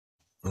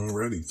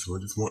Alrighty, so I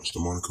just watched the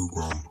Monaco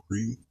Grand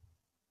Prix.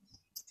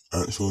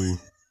 Actually,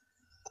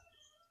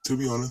 to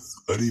be honest,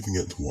 I didn't even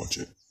get to watch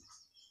it.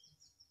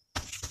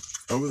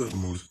 I was at the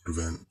motorsport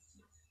event,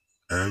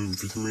 and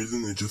for some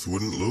reason it just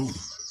wouldn't load.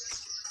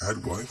 I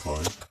had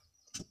Wi-Fi,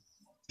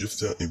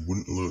 just that it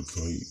wouldn't load,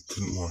 so I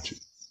couldn't watch it.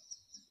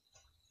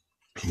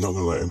 I'm not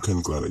gonna lie, I'm kind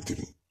of glad I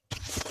didn't.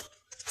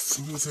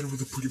 Someone said it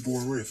was a pretty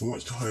boring race. I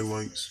watched the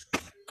highlights.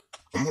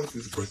 I'm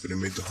honestly surprised that they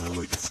made the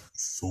highlights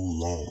so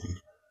long,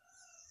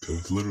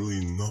 because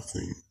literally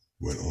nothing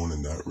went on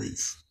in that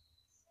race.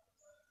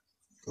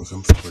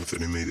 I'm surprised that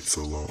they made it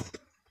so long.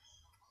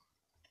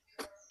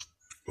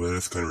 Well,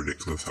 that's kind of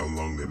ridiculous how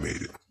long they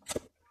made it.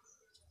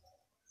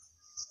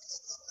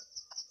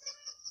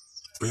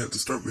 But at the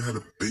start, we had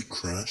a big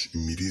crash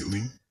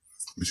immediately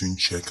between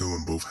Checo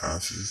and both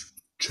Hasses.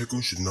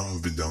 Checo should not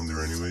have been down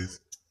there anyways.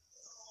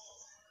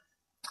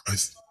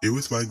 It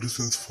was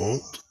Magnussen's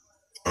fault.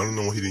 I don't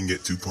know why he didn't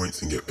get 2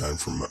 points and get banned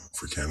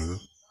for Canada.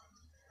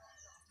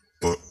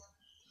 But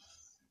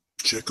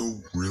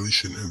Checo really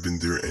shouldn't have been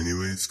there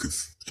anyways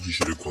because he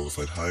should have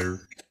qualified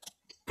higher.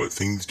 But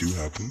things do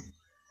happen.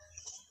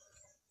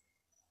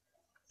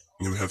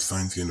 And we have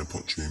Sainz getting a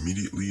puncture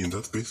immediately, and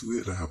that's basically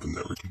it that happened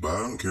that race. But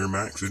I don't care,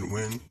 Max didn't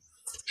win.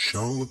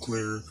 Charles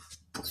Leclerc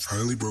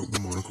finally broke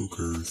the Monaco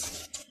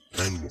curse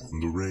and won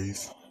the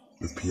race,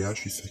 with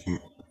Piastri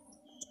second,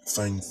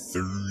 Sainz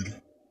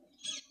third.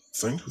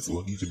 Sainz was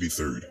lucky to be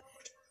third,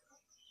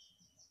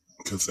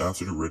 because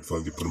after the red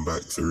flag they put him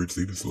back third,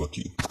 so he was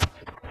lucky.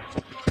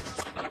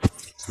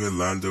 So we had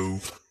Lando,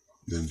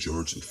 then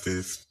George in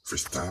fifth,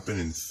 Verstappen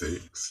in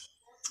sixth,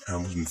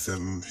 Hamilton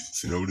seventh,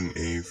 Tsunoda in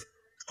eighth,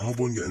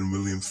 Albon getting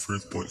Williams'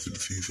 first points of the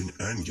season,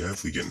 and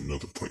Gasly getting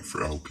another point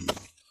for Alpine.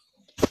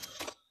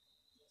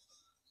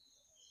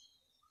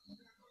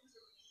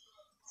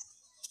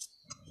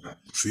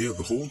 So yeah,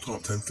 the whole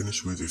top 10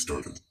 finished where they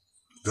started.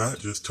 That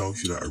just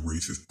tells you that a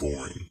race is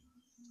boring.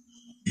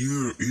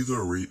 Either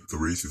the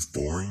race is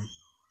boring,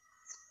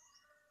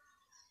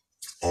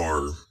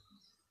 or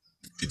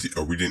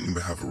we didn't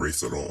even have a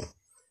race at all.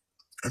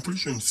 I'm pretty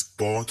sure in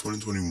Spa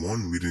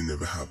 2021 we didn't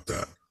ever have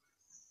that.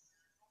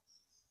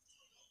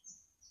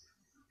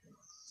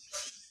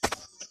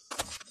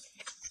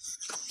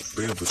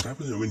 But yeah,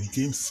 Verstappen when he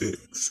came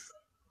sixth,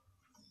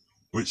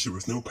 which there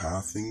was no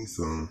passing,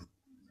 so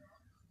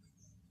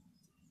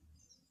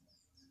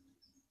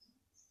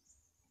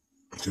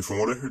from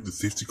what I heard, the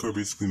safety car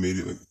basically made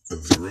it like a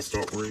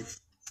zero-stop race.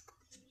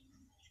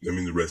 I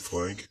mean the red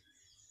flag.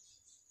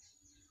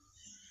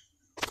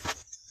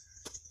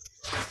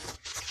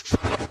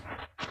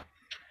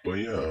 But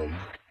yeah,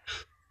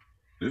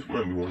 this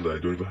might be one that I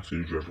don't even have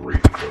to do drive a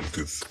race on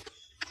because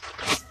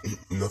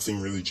nothing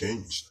really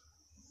changed.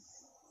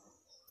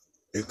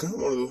 It's kind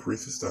of one of those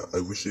races that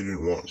I wish I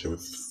didn't watch. It would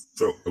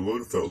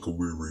have felt like a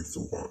weird race to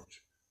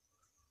watch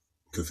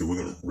because it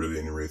wasn't really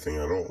any racing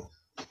at all.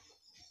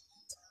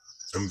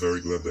 I'm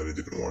very glad that I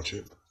didn't watch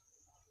it.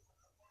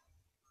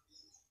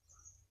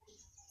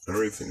 I don't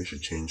really think they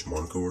should change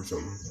Monaco or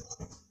something.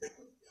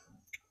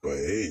 But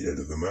hey, that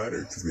doesn't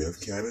matter because we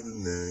have Canada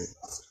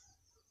next.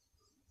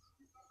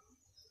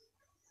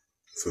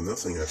 So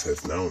nothing that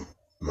says now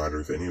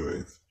matters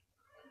anyways.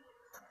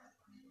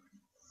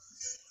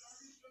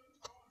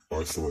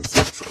 Or so it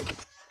seems so.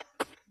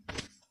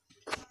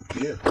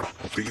 Yeah,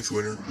 biggest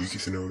winner, Yuki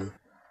Tsunoda.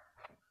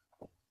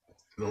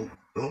 No,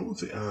 I would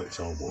say Alex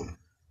Albon.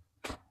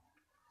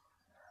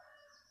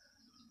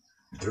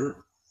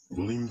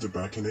 Williams are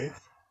back in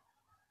eighth.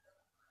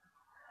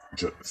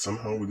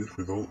 Somehow with this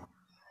result,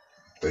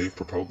 they've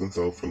propelled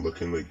themselves from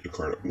looking like the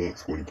car that won't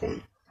score any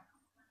points.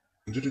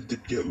 And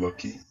did get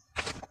lucky.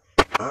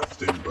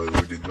 Aston, by the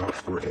way, did not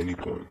score any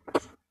points.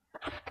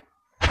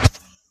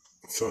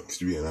 It sucks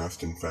to be an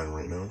Aston fan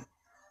right now.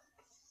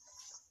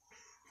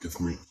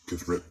 Because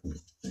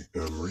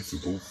Maurice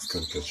Wolf is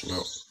kind of catching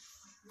up.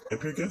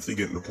 And Pierre Gasly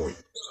getting the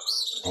point.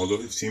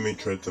 Although his teammate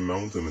tried to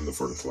mount him in the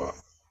first lap.